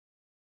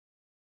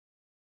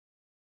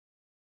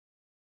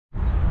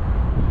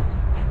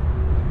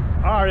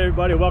All right,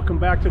 everybody, welcome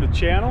back to the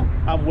channel.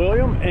 I'm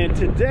William, and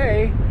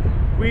today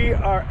we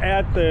are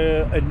at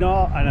the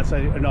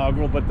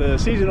inaugural, but the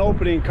season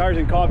opening Cars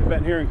and Coffee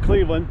event here in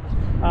Cleveland.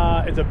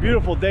 It's a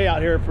beautiful day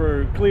out here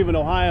for Cleveland,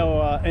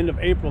 Ohio. End of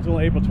April, it's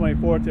only April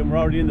 24th, and we're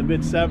already in the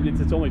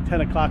mid-70s. It's only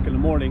 10 o'clock in the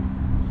morning.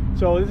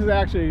 So this is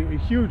actually a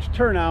huge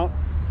turnout.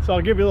 So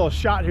I'll give you a little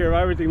shot here of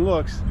how everything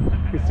looks.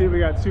 You can see we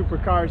got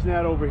supercars and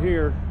that over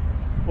here,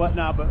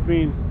 whatnot, but I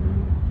mean,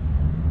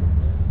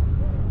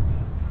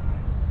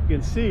 you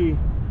can see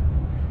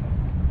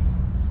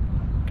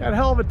got a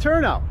hell of a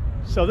turnout.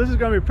 So this is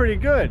going to be pretty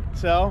good.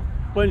 So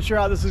wasn't sure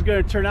how this is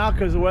going to turn out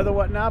because of the weather,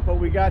 whatnot, but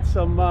we got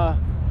some got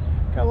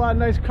a lot of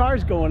nice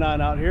cars going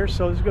on out here.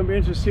 So this is going to be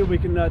interesting to see what we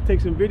can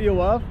take some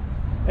video of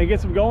and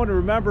get some going. And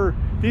remember,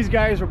 these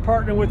guys are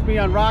partnering with me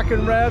on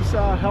Rockin' Revs,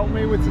 help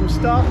me with some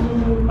stuff,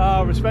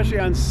 especially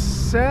on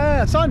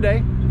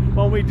Sunday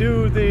when we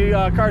do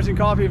the Cars and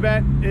Coffee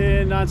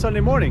event on Sunday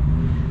morning.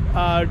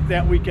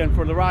 That weekend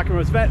for the Rockin'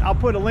 Revs event. I'll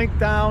put a link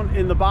down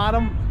in the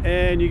bottom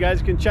and you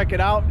guys can check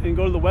it out and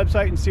go to the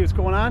website and see what's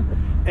going on,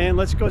 and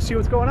let's go see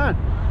what's going on.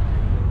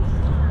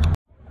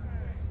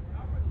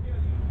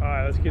 All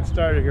right, let's get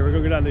started here. We're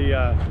gonna go down the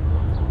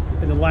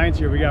in the lines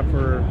here we got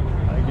for,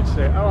 I could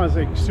say, I don't want to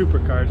say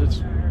supercars,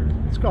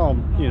 let's call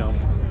them, you know,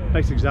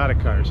 nice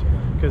exotic cars,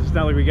 because it's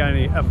not like we got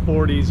any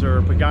F40s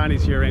or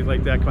Paganis here or anything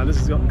like that. Come on, this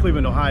is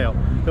Cleveland, Ohio.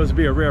 Those would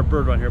be a rare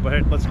bird right here, but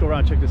hey, let's go around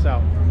and check this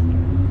out.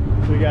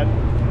 So we got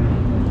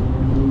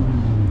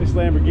this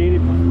Lamborghini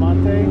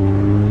Monte,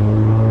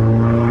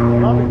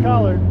 love the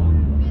color.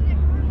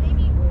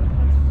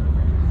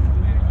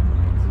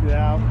 Get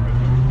out.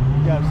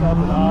 We got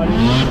ourselves an Audi.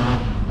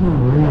 A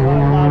lot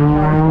of loud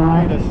cars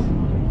behind us.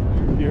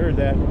 You heard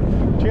that.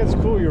 Check out this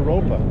cool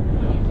Europa.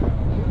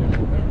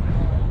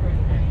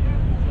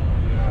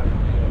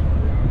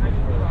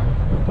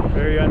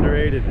 Very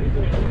underrated.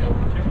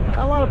 Not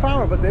a lot of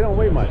power, but they don't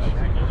weigh much.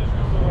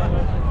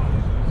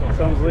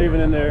 Someone's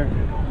leaving in there.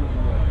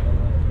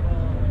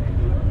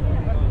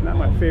 Not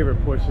my favorite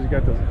Porsche. It's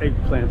got those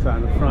eggplants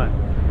on the front.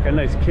 Got a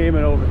nice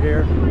Cayman over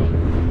here.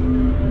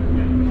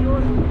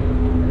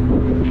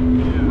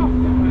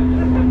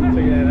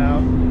 Taking that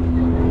out.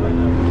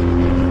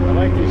 I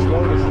like these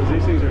Lotuses.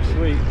 These things are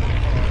sweet.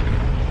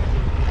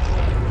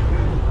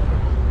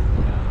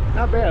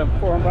 Not bad.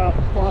 400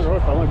 horsepower.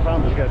 The only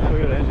problem is it's got a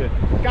Toyota engine.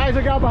 Guys,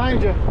 look out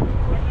behind you.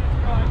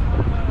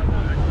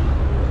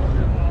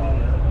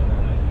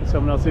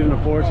 Someone else leaving a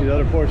Porsche. These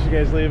other Porsche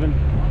guys leaving.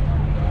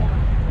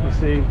 You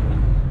see.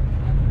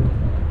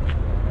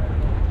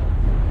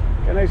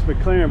 Got a nice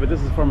McLaren, but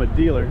this is from a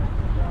dealer.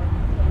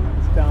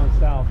 It's down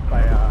south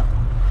by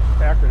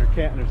Akron or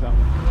Canton or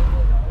something.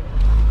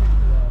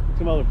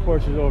 Some other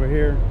Porsches over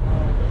here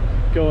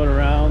going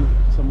around.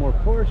 Some more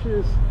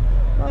Porsches.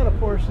 A lot of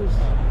Porsches.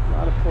 A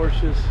lot of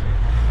Porsches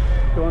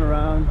going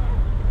around.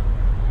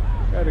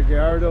 Got a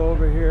Gallardo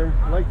over here.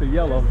 I like the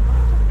yellow.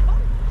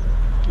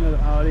 Another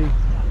Audi.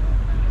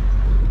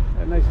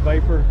 Got a nice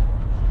Viper.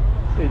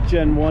 A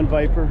Gen 1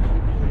 Viper.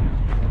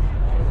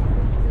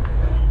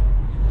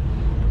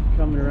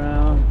 Coming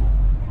around.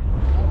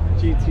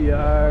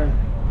 GTR.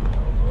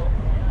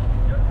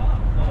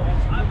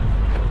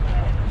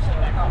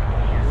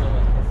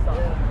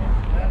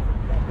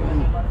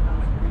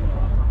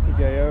 The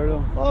Gallardo.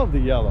 Love the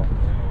yellow.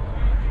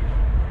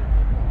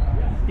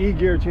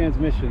 E-gear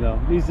transmission though.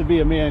 Needs to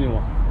be a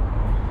manual.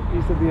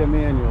 Needs to be a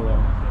manual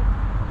though.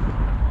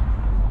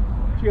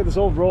 You got this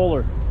old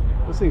roller.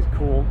 This thing's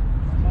cool.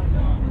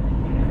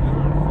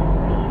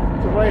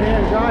 It's a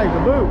right-hand drive,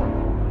 the boot.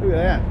 Look at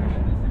that.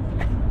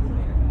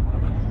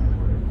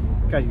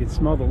 God, you can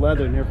smell the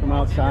leather in here from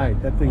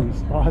outside. That thing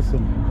is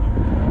awesome.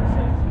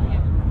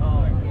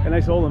 Got a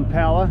nice old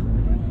Impala.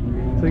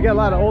 So you got a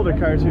lot of older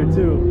cars here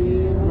too.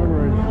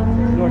 Remember,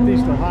 in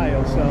Northeast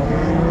Ohio, so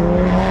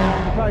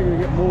you're probably gonna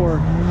get more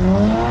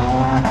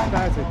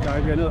classic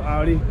cars. You got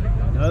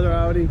another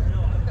Audi,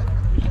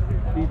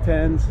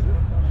 V10s,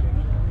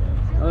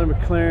 another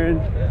McLaren,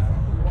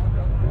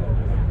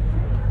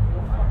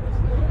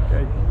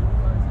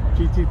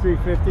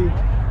 GT350.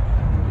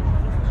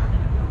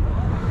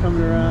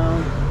 Coming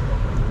around.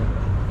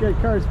 Got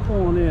cars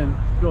pulling in.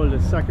 Go to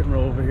the second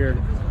row over here.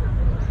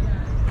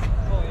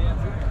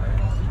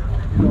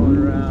 Going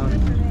around.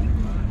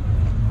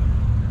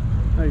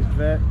 Nice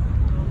vet.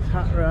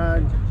 Hot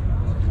rod.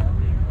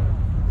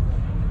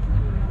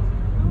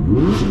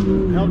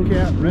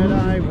 Hellcat, Red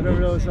Eye,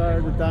 whatever those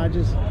are, the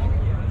Dodges.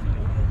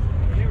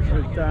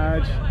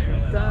 Dodge.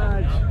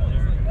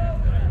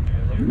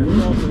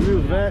 There's also a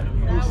new vet,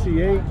 new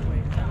C8.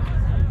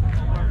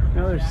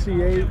 Another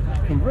C8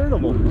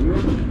 convertible.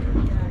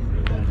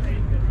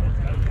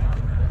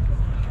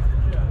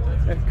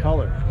 That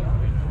color.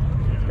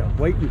 It's got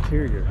white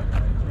interior.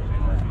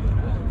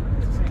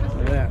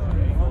 Look at that.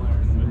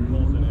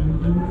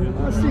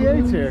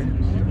 C8's here.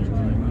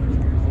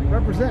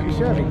 Representing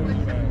Chevy.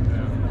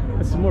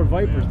 There's some more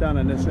Vipers down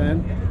on this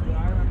end.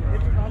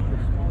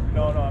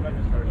 No, I meant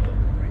to start.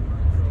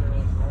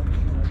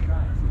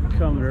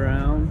 Coming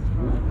around.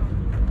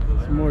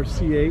 Some more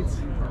C8s.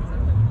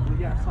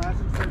 Yeah,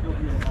 Classic said there'll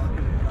be a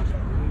market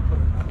adjustment. We didn't put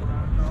a number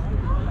on it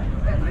though. I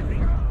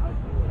think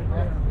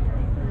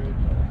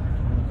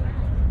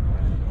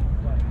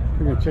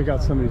we're gonna check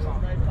out some of these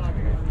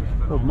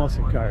old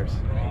muscle cars.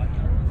 I'm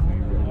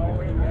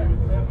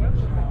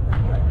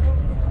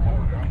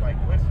like,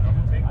 listen, I'm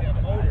gonna take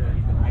that motor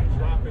and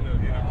drop it in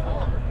a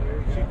car.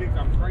 She thinks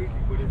I'm crazy,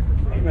 but it's the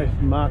same. Nice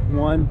Mach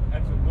 1.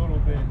 That's a little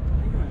bit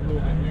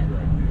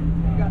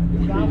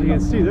bigger. As you can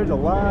see, there's a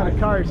lot of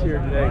cars here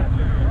today.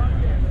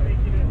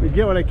 We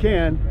get what I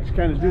can. Just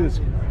kind of do this,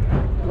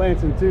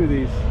 glancing through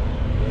these.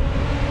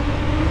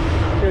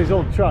 Look at these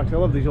old trucks. I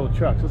love these old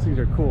trucks. Those things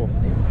are cool.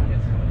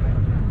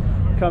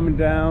 Coming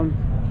down.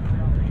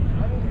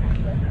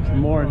 Some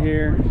more in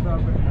here.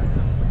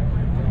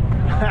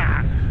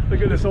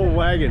 Look at this old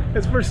wagon.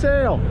 It's for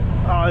sale.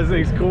 Oh, this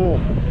thing's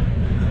cool.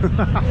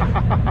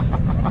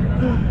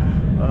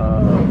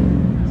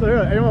 So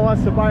here, anyone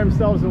wants to buy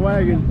themselves a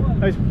wagon,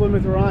 nice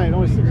Plymouth Orion,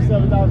 only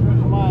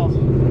 67,000 miles,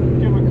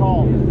 give them a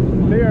call.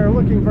 They are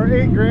looking for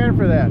 $8 grand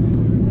for that.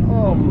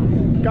 Oh,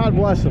 God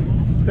bless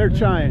them. They're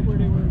trying.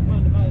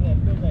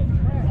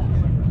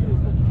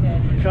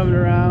 Coming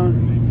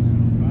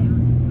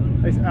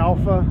around, nice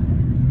Alpha,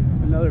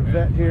 another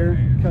Vet here,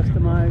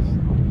 customized.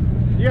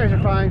 You guys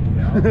are fine.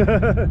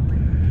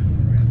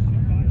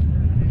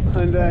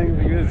 Hyundai,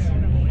 look at this.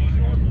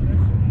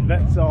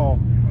 Vet's all.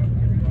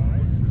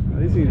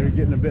 These things are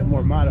getting a bit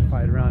more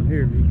modified around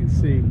here, but you can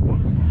see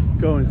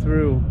going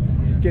through,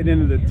 getting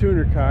into the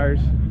tuner cars,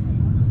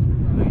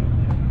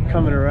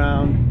 coming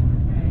around.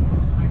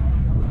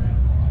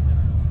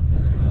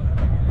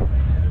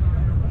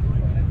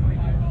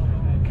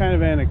 Kind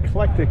of an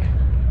eclectic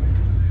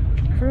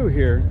crew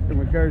here in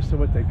regards to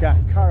what they got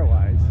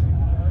car-wise.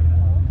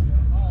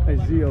 A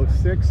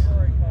Z06,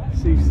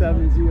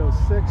 C7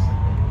 Z06.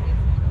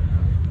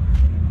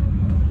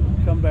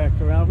 Come back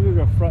around. We're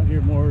gonna go front here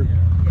more.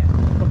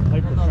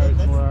 Hypercars,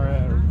 more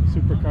or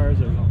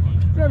supercars, or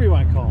whatever you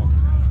want to call them.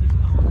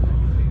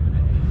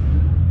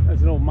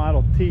 There's an old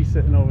Model T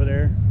sitting over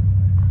there.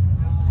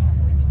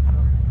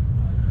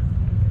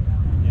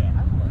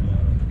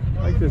 I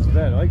like this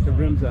Vet. I like the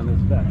rims on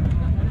this Vet.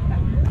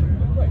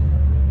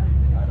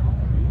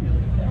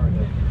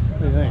 What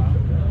do you think?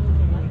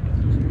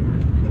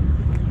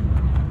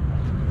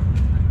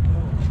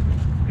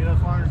 Get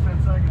us longer than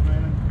 10 seconds,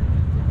 man.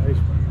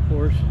 Nice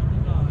Porsche.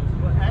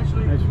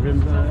 Actually, Nice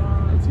rims on it.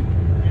 Let's see. In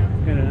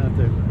and out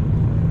there.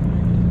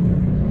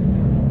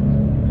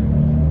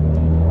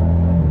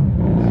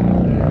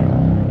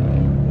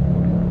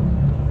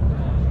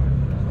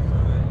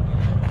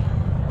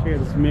 Check out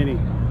this Mini.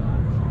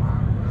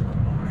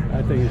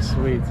 That thing is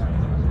sweet.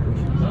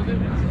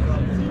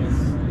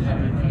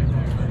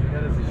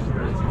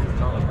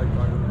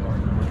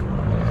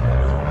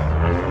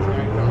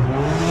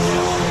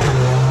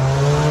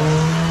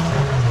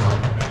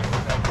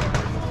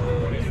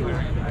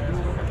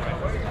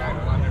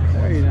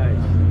 Very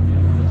nice.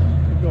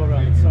 We'll go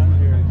around the sun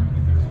here.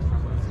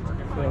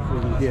 So if we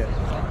can get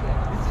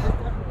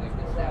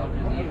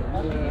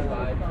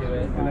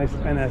a nice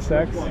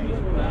NSX.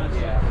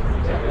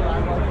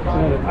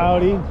 Another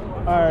Audi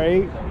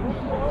R8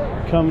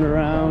 coming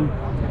around.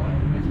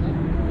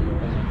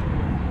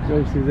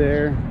 Goes through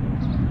there.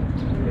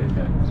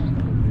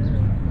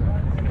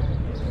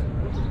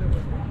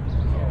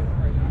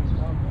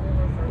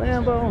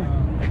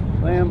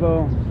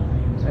 Lambo,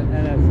 and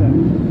NSX.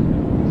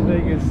 So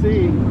you can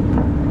see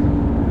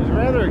there's a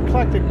rather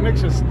eclectic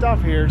mix of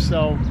stuff here.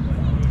 So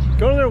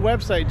go to their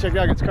website and check it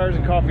out. It's Cars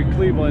and Coffee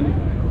Cleveland.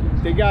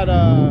 They got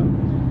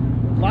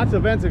lots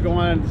of events that go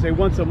on, say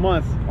once a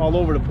month, all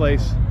over the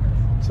place.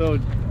 So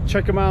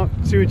check them out,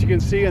 see what you can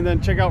see, and then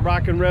check out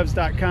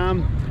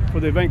rockinrevs.com for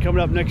the event coming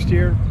up next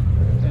year.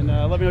 And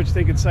let me know what you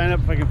think and sign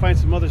up. If I can find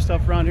some other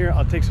stuff around here,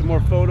 I'll take some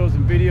more photos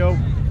and video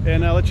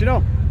and let you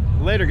know.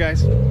 Later,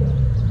 guys.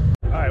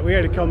 All right, we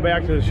had to come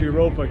back to this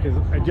Europa because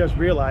I just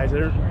realized, I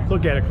didn't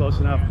look at it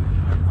close enough.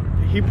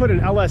 He put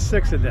an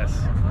LS6 in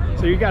this.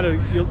 So you got a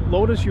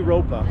Lotus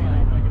Europa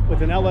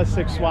with an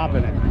LS6 swap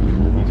in it.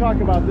 You talk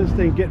about this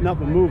thing getting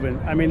up and moving.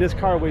 I mean, this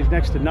car weighs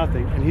next to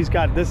nothing, and he's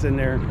got this in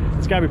there.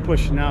 It's got to be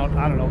pushing out,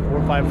 I don't know,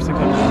 400, 500,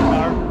 600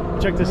 car.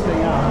 Check this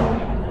thing out.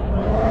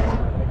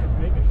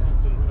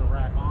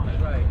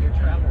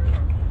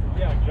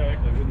 Yeah,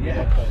 exactly.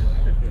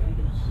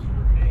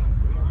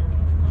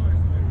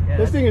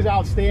 This thing is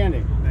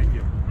outstanding. Thank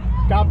you.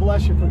 God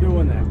bless you for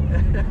doing that.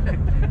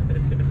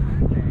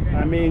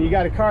 I mean, you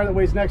got a car that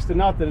weighs next to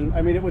nothing.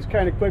 I mean, it was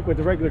kind of quick with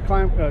the regular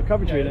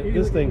coverage.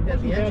 This thing. The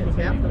engine's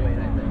half the weight,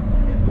 I think.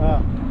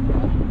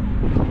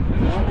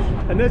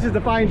 And this is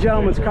the fine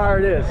gentleman's car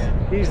it is.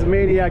 He's the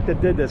maniac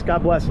that did this.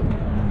 God bless him.